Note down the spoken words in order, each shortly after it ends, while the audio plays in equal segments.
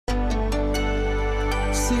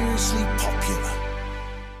seriously popular.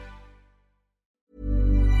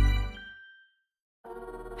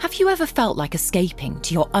 Have you ever felt like escaping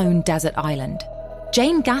to your own desert island?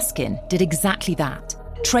 Jane Gaskin did exactly that,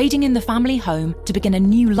 trading in the family home to begin a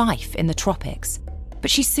new life in the tropics. But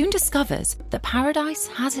she soon discovers that paradise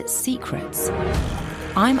has its secrets.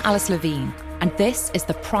 I'm Alice Levine, and this is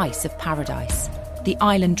The Price of Paradise, the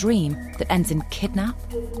island dream that ends in kidnap,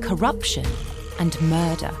 corruption, and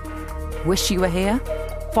murder. Wish you were here?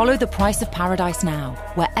 Follow The Price of Paradise now,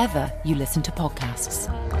 wherever you listen to podcasts.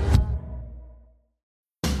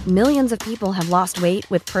 Millions of people have lost weight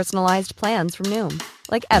with personalized plans from Noom.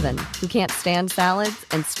 Like Evan, who can't stand salads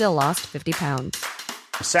and still lost 50 pounds.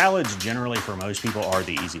 Salads generally for most people are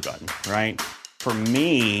the easy button, right? For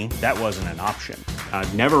me, that wasn't an option.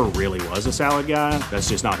 I never really was a salad guy. That's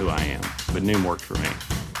just not who I am. But Noom worked for me.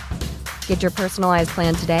 Get your personalized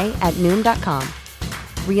plan today at Noom.com.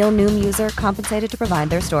 Real Noom user compensated to provide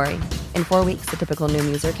their story. In 4 weeks, the typical Noom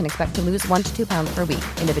user can expect to lose 1 to 2 pounds per week.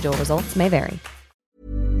 Individual results may vary.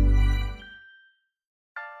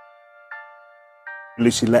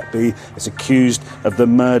 Lucy Letby is accused of the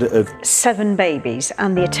murder of 7 babies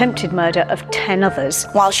and the attempted murder of 10 others.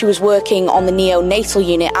 While she was working on the neonatal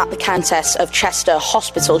unit at the Countess of Chester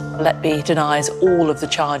Hospital. Letby denies all of the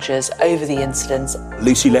charges over the incidents.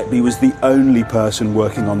 Lucy Letby was the only person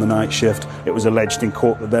working on the night shift. It was alleged in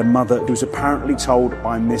court that their mother was apparently told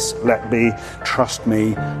by Miss Letby, "Trust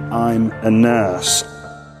me, I'm a nurse."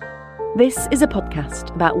 This is a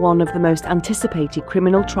podcast about one of the most anticipated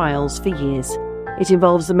criminal trials for years. It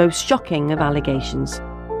involves the most shocking of allegations,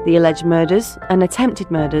 the alleged murders and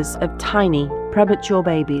attempted murders of tiny, premature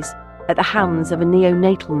babies at the hands of a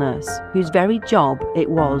neonatal nurse whose very job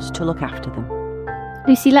it was to look after them.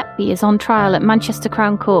 Lucy Letby is on trial at Manchester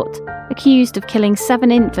Crown Court, accused of killing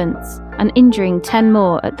 7 infants and injuring 10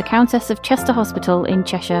 more at the Countess of Chester Hospital in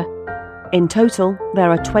Cheshire. In total,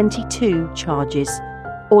 there are 22 charges,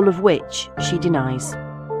 all of which she denies.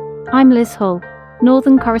 I'm Liz Hull,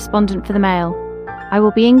 Northern correspondent for the Mail. I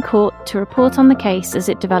will be in court to report on the case as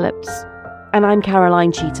it develops. And I'm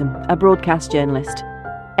Caroline Cheetham, a broadcast journalist.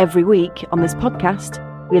 Every week on this podcast,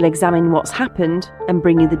 we'll examine what's happened and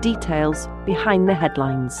bring you the details behind the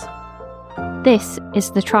headlines. This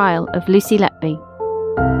is the trial of Lucy Letby.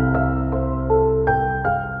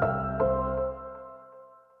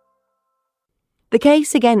 The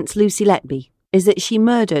case against Lucy Letby is that she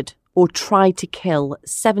murdered or tried to kill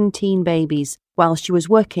 17 babies while she was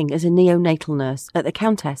working as a neonatal nurse at the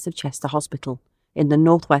Countess of Chester Hospital in the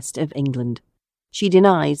northwest of England. She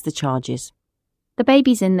denies the charges. The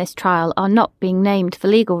babies in this trial are not being named for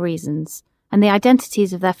legal reasons, and the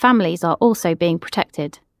identities of their families are also being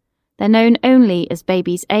protected. They're known only as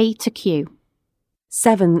babies A to Q.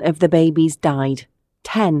 7 of the babies died.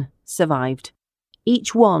 10 survived.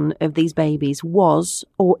 Each one of these babies was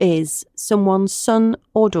or is someone's son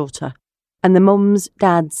or daughter, and the mums,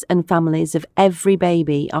 dads and families of every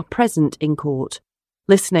baby are present in court,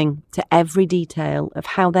 listening to every detail of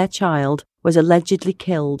how their child was allegedly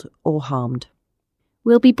killed or harmed.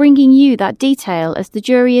 We'll be bringing you that detail as the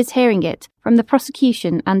jury is hearing it from the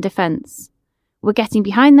prosecution and defence. We're getting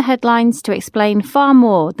behind the headlines to explain far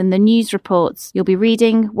more than the news reports you'll be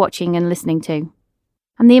reading, watching and listening to.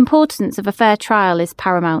 And the importance of a fair trial is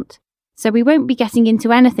paramount, so we won't be getting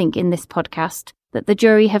into anything in this podcast that the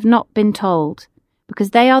jury have not been told, because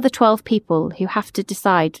they are the 12 people who have to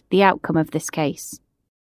decide the outcome of this case.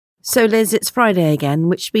 So Liz, it's Friday again,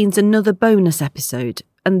 which means another bonus episode,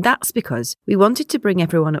 and that's because we wanted to bring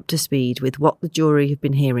everyone up to speed with what the jury have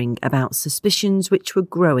been hearing about suspicions which were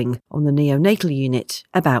growing on the neonatal unit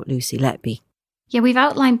about Lucy Letby. Yeah, we've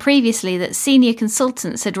outlined previously that senior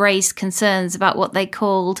consultants had raised concerns about what they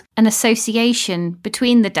called an association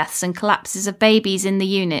between the deaths and collapses of babies in the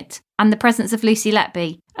unit and the presence of Lucy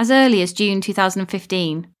Letby as early as June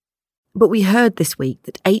 2015. But we heard this week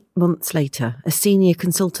that 8 months later, a senior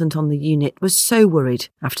consultant on the unit was so worried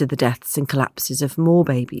after the deaths and collapses of more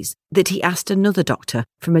babies that he asked another doctor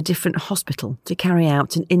from a different hospital to carry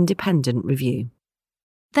out an independent review.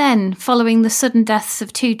 Then, following the sudden deaths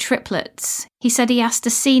of 2 triplets, he said he asked a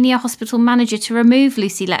senior hospital manager to remove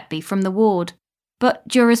Lucy Letby from the ward, but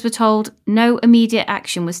jurors were told no immediate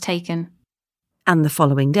action was taken. And the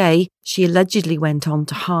following day, she allegedly went on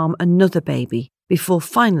to harm another baby before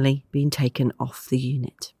finally being taken off the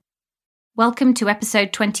unit. Welcome to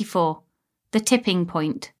episode 24, The Tipping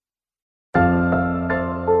Point.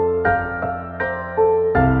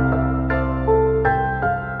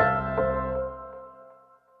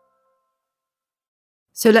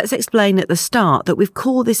 So let's explain at the start that we've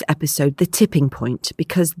called this episode The Tipping Point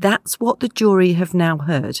because that's what the jury have now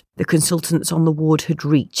heard the consultants on the ward had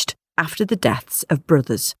reached after the deaths of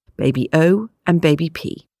brothers, baby O and baby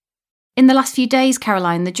P. In the last few days,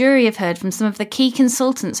 Caroline, the jury have heard from some of the key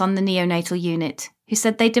consultants on the neonatal unit, who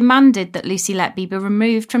said they demanded that Lucy Letby be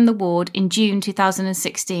removed from the ward in June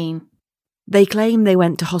 2016. They claim they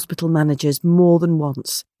went to hospital managers more than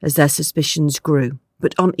once as their suspicions grew,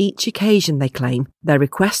 but on each occasion, they claim, their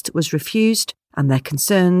request was refused and their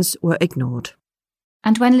concerns were ignored.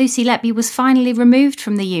 And when Lucy Letby was finally removed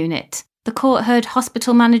from the unit, the court heard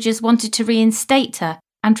hospital managers wanted to reinstate her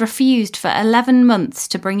and refused for 11 months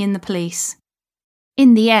to bring in the police.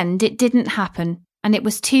 In the end, it didn't happen, and it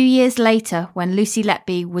was 2 years later when Lucy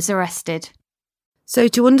Letby was arrested. So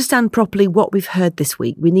to understand properly what we've heard this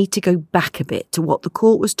week, we need to go back a bit to what the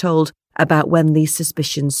court was told about when these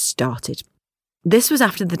suspicions started. This was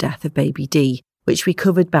after the death of baby D, which we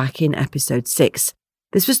covered back in episode 6.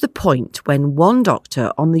 This was the point when one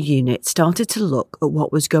doctor on the unit started to look at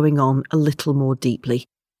what was going on a little more deeply.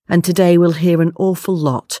 And today we'll hear an awful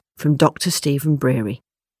lot from Dr. Stephen Breary.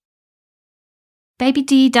 Baby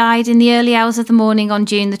D died in the early hours of the morning on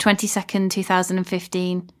June the 22nd,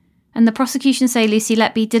 2015, and the prosecution say Lucy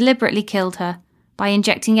Letby deliberately killed her by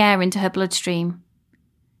injecting air into her bloodstream.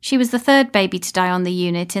 She was the third baby to die on the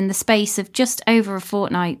unit in the space of just over a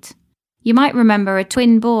fortnight. You might remember a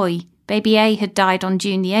twin boy, baby A, had died on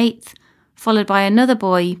June the 8th, followed by another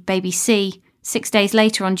boy, baby C, 6 days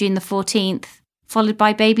later on June the 14th, followed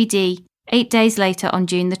by baby D, 8 days later on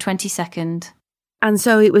June the 22nd. And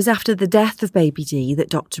so it was after the death of baby D that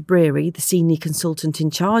Dr. Breary, the senior consultant in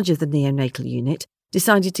charge of the neonatal unit,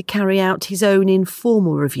 decided to carry out his own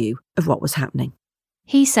informal review of what was happening.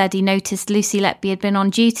 He said he noticed Lucy Letby had been on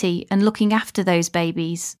duty and looking after those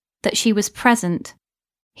babies, that she was present.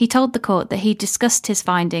 He told the court that he'd discussed his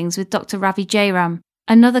findings with Dr. Ravi Jairam,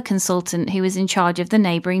 another consultant who was in charge of the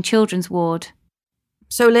neighbouring children's ward.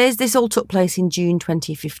 So Liz, this all took place in June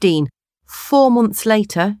 2015. 4 months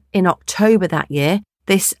later, in October that year,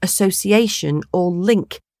 this association or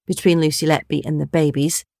link between Lucy Letby and the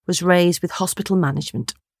babies was raised with hospital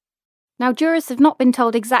management. Now, jurors have not been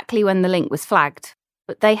told exactly when the link was flagged,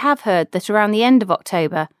 but they have heard that around the end of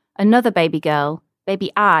October, another baby girl,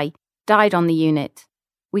 baby I, died on the unit.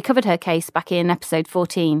 We covered her case back in episode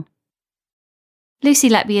 14. Lucy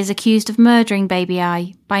Letby is accused of murdering baby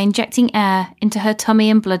I by injecting air into her tummy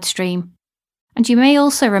and bloodstream. And you may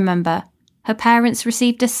also remember, her parents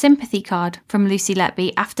received a sympathy card from Lucy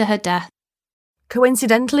Letby after her death.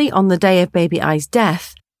 Coincidentally, on the day of baby I's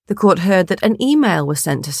death, the court heard that an email was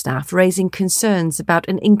sent to staff raising concerns about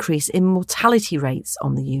an increase in mortality rates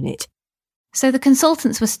on the unit. So the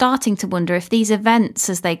consultants were starting to wonder if these events,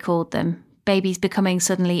 as they called them, babies becoming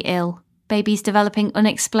suddenly ill, babies developing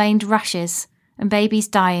unexplained rashes, and babies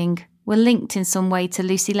dying, were linked in some way to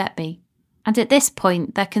Lucy Letby. And at this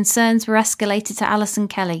point, their concerns were escalated to Alison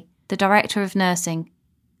Kelly, the Director of Nursing.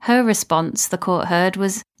 Her response, the court heard,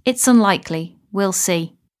 was, "It's unlikely, we'll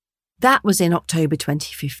see." That was in October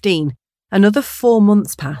 2015. Another 4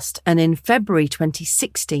 months passed, and in February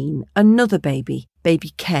 2016, another baby,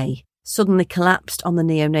 baby K, suddenly collapsed on the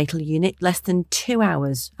neonatal unit less than 2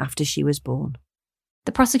 hours after she was born.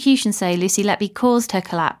 The prosecution say Lucy Letby caused her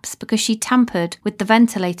collapse because she tampered with the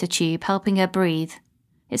ventilator tube helping her breathe.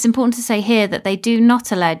 It's important to say here that they do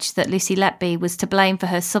not allege that Lucy Letby was to blame for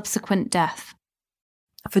her subsequent death.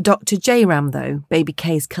 For Dr. Jairam, though, baby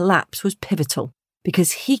K's collapse was pivotal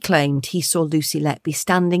because he claimed he saw Lucy Letby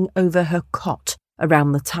standing over her cot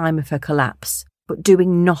around the time of her collapse, but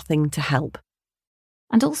doing nothing to help.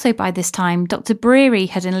 And also by this time, Dr. Breary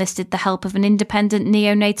had enlisted the help of an independent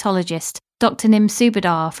neonatologist, Dr. Nim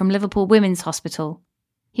Subadar from Liverpool Women's Hospital.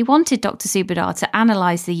 He wanted Dr. Subadar to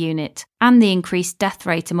analyse the unit and the increased death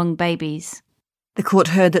rate among babies. The court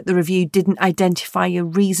heard that the review didn't identify a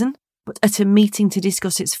reason, but at a meeting to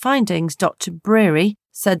discuss its findings, Dr. Breary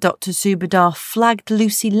said Dr. Subadar flagged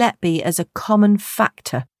Lucy Letby as a common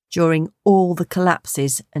factor during all the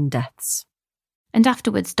collapses and deaths. And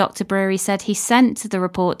afterwards, Dr. Breary said he sent the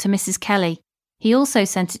report to Mrs. Kelly. He also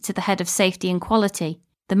sent it to the head of safety and quality,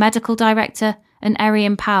 the medical director, and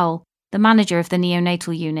Arian Powell, the manager of the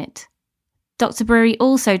neonatal unit. Dr. Breary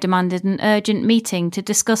also demanded an urgent meeting to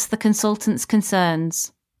discuss the consultant's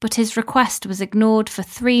concerns, but his request was ignored for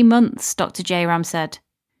 3 months, Dr. Jairam said.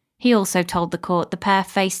 He also told the court the pair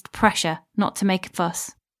faced pressure not to make a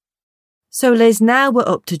fuss. So Liz, now we're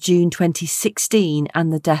up to June 2016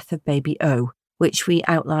 and the death of baby O, which we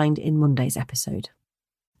outlined in Monday's episode.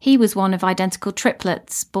 He was one of identical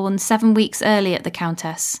triplets, born 7 weeks early at the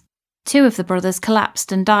Countess. 2 of the brothers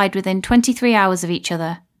collapsed and died within 23 hours of each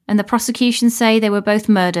other, and the prosecution say they were both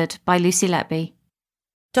murdered by Lucy Letby.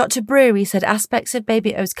 Dr. Brewery said aspects of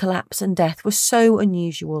Baby O's collapse and death were so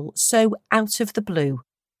unusual, so out of the blue,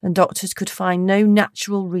 and doctors could find no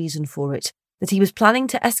natural reason for it, that he was planning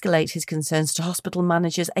to escalate his concerns to hospital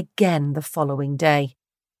managers again the following day.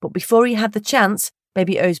 But before he had the chance,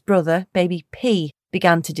 Baby O's brother, Baby P,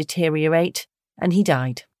 began to deteriorate, and he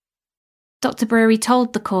died. Dr. Brewery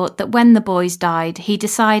told the court that when the boys died, he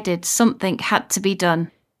decided something had to be done.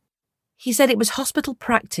 He said it was hospital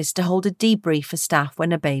practice to hold a debrief for staff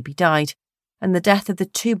when a baby died, and the death of the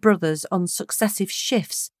 2 brothers on successive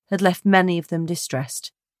shifts had left many of them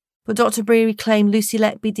distressed. But Dr. Brewery claimed Lucy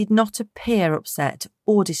Letby did not appear upset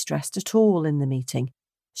or distressed at all in the meeting.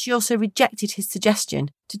 She also rejected his suggestion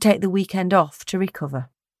to take the weekend off to recover.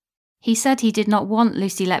 He said he did not want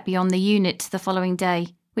Lucy Letby on the unit the following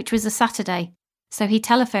day, which was a Saturday, so he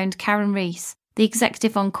telephoned Karen Rees, the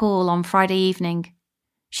executive on call on Friday evening.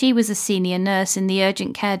 She was a senior nurse in the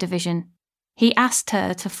urgent care division. He asked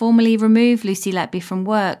her to formally remove Lucy Letby from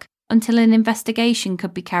work until an investigation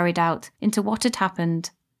could be carried out into what had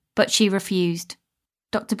happened, but she refused.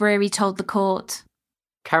 Dr. Brewery told the court,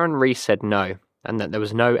 Karen Rees said no, and that there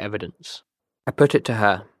was no evidence. I put it to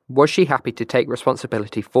her, was she happy to take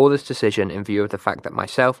responsibility for this decision in view of the fact that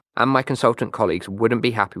myself and my consultant colleagues wouldn't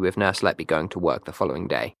be happy with Nurse Letby going to work the following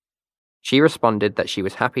day? She responded that she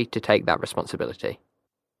was happy to take that responsibility.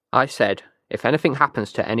 I said, if anything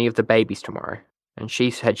happens to any of the babies tomorrow, and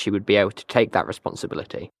she said she would be able to take that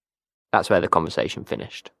responsibility. That's where the conversation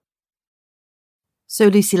finished. So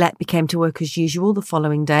Lucy Letby came to work as usual the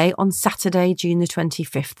following day on Saturday, June the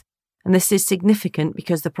 25th. And this is significant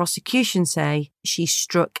because the prosecution say she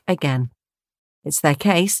struck again. It's their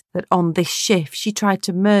case that on this shift she tried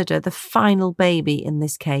to murder the final baby in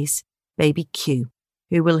this case, baby Q,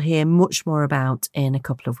 who we'll hear much more about in a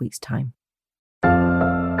couple of weeks' time.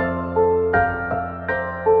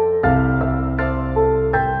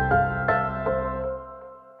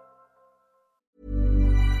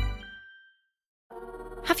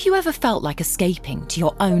 Have you ever felt like escaping to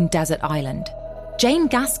your own desert island? Jane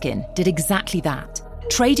Gaskin did exactly that,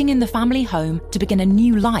 trading in the family home to begin a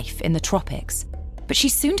new life in the tropics. But she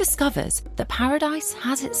soon discovers that paradise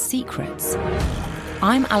has its secrets.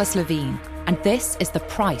 I'm Alice Levine, and this is The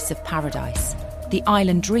Price of Paradise, the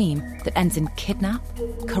island dream that ends in kidnap,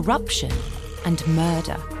 corruption, and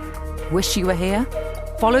murder. Wish you were here?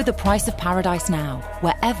 Follow The Price of Paradise now,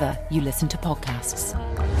 wherever you listen to podcasts.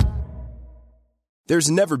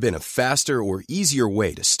 There's never been a faster or easier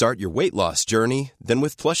way to start your weight loss journey than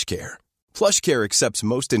with PlushCare. PlushCare accepts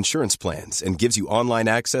most insurance plans and gives you online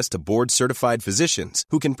access to board-certified physicians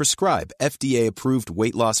who can prescribe FDA-approved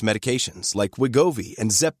weight loss medications like Wegovy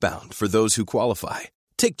and Zepbound for those who qualify.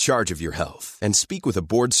 Take charge of your health and speak with a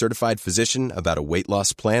board-certified physician about a weight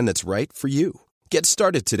loss plan that's right for you. Get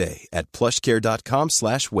started today at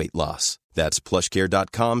plushcare.com/weight loss. That's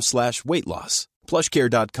plushcare.com/weight loss.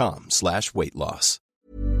 plushcare.com/weight loss.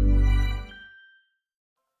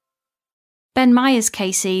 Ben Myers'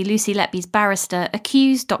 Casey, Lucy Letby's barrister,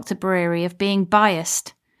 accused Dr. Brewery of being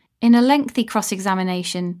biased. In a lengthy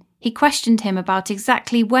cross-examination, he questioned him about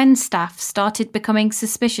exactly when staff started becoming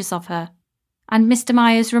suspicious of her. And Mr.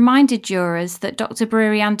 Myers reminded jurors that Dr.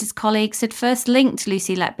 Brewery and his colleagues had first linked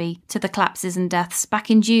Lucy Letby to the collapses and deaths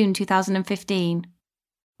back in June 2015.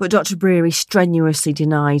 But Dr. Brewery strenuously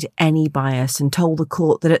denied any bias and told the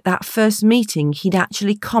court that at that first meeting he'd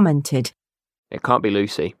actually commented, It can't be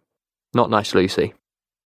Lucy. Not nice Lucy.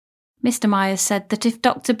 Mr. Myers said that if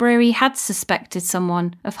Dr. Brewery had suspected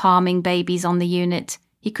someone of harming babies on the unit,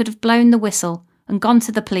 he could have blown the whistle and gone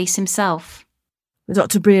to the police himself. But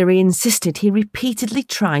Dr. Brewery insisted he repeatedly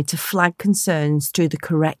tried to flag concerns through the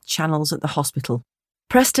correct channels at the hospital.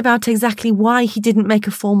 Pressed about exactly why he didn't make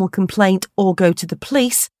a formal complaint or go to the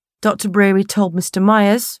police, Dr. Brewery told Mr.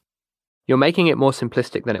 Myers, You're making it more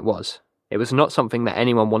simplistic than it was. It was not something that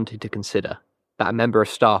anyone wanted to consider, that a member of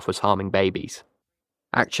staff was harming babies.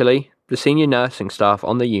 Actually, the senior nursing staff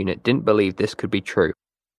on the unit didn't believe this could be true,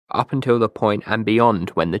 up until the point and beyond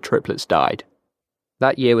when the triplets died.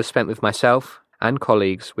 That year was spent with myself and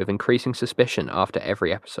colleagues with increasing suspicion after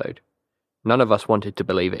every episode. None of us wanted to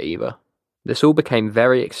believe it either. This all became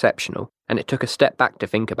very exceptional, and it took a step back to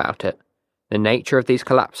think about it. The nature of these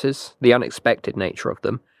collapses, the unexpected nature of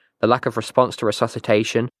them, the lack of response to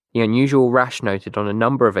resuscitation, the unusual rash noted on a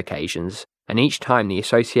number of occasions, and each time the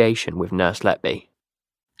association with Nurse Letby.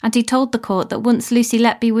 And he told the court that once Lucy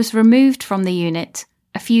Letby was removed from the unit,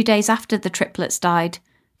 a few days after the triplets died,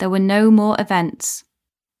 there were no more events.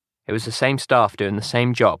 It was the same staff doing the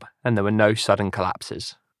same job, and there were no sudden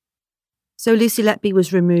collapses. So Lucy Letby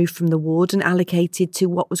was removed from the ward and allocated to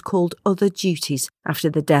what was called other duties after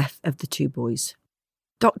the death of the two boys.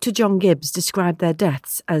 Dr. John Gibbs described their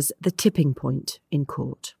deaths as the tipping point in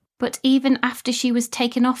court. But even after she was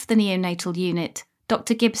taken off the neonatal unit,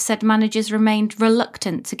 Dr. Gibbs said managers remained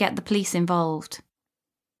reluctant to get the police involved.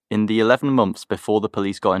 In the 11 months before the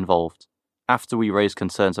police got involved, after we raised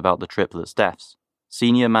concerns about the triplets' deaths,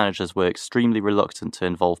 senior managers were extremely reluctant to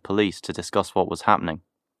involve police to discuss what was happening.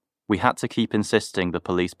 We had to keep insisting the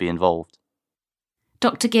police be involved.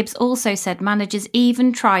 Dr. Gibbs also said managers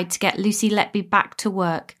even tried to get Lucy Letby back to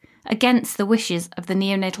work, against the wishes of the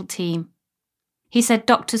neonatal team. He said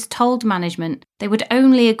doctors told management they would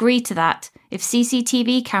only agree to that if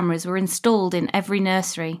CCTV cameras were installed in every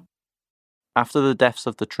nursery. After the deaths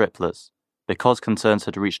of the triplets, because concerns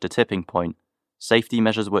had reached a tipping point, safety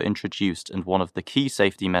measures were introduced, and one of the key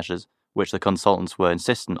safety measures, which the consultants were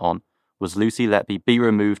insistent on, was Lucy Letby be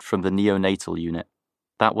removed from the neonatal unit.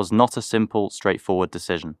 That was not a simple, straightforward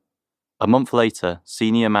decision. A month later,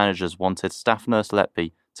 senior managers wanted staff nurse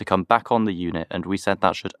Letby to come back on the unit, and we said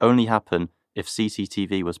that should only happen if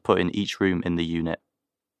CCTV was put in each room in the unit.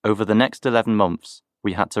 Over the next 11 months,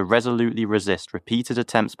 we had to resolutely resist repeated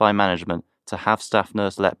attempts by management to have staff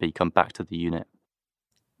nurse Letby come back to the unit.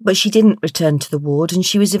 But she didn't return to the ward, and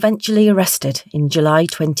she was eventually arrested in July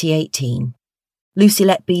 2018. Lucy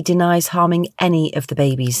Letby denies harming any of the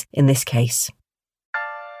babies in this case.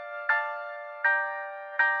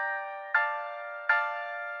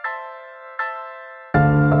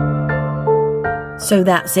 So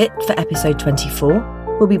that's it for episode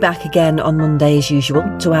 24. We'll be back again on Monday as usual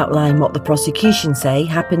to outline what the prosecution say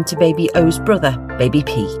happened to baby O's brother, baby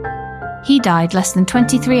P. He died less than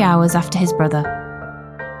 23 hours after his brother.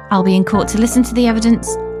 I'll be in court to listen to the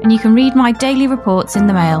evidence, and you can read my daily reports in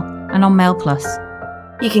the Mail and on Mail Plus.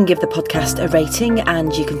 You can give the podcast a rating,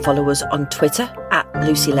 and you can follow us on Twitter at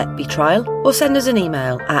Lucy Letby Trial, or send us an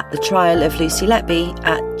email at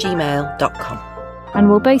thetrialoflucyletby@gmail.com. And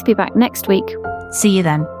we'll both be back next week. See you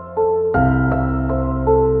then.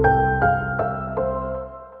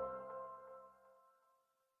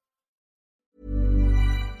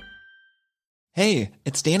 Hey,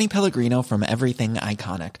 it's Danny Pellegrino from Everything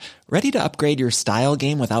Iconic. Ready to upgrade your style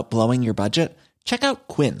game without blowing your budget? Check out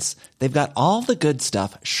Quince. They've got all the good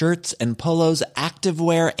stuff, shirts and polos,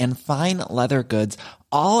 activewear, and fine leather goods,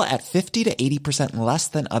 all at 50 to 80% less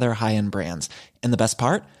than other high-end brands. And the best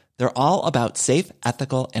part? They're all about safe,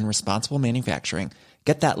 ethical, and responsible manufacturing.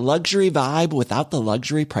 Get that luxury vibe without the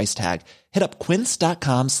luxury price tag. Hit up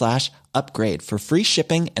quince.com/upgrade for free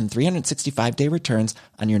shipping and 365-day returns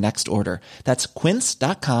on your next order. That's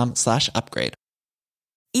quince.com/upgrade.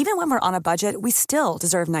 Even when we're on a budget, we still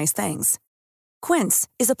deserve nice things. Quince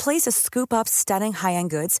is a place to scoop up stunning high-end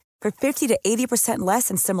goods for 50 to 80% less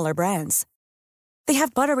than similar brands. They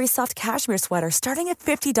have buttery soft cashmere sweaters starting at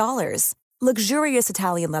 $50, luxurious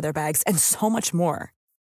Italian leather bags, and so much more.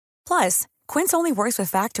 Plus, Quince only works with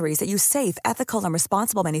factories that use safe, ethical, and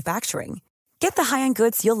responsible manufacturing. Get the high-end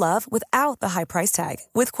goods you'll love without the high price tag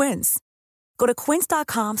with Quince. Go to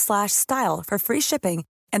quince.com/style for free shipping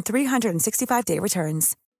and 365-day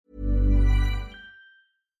returns.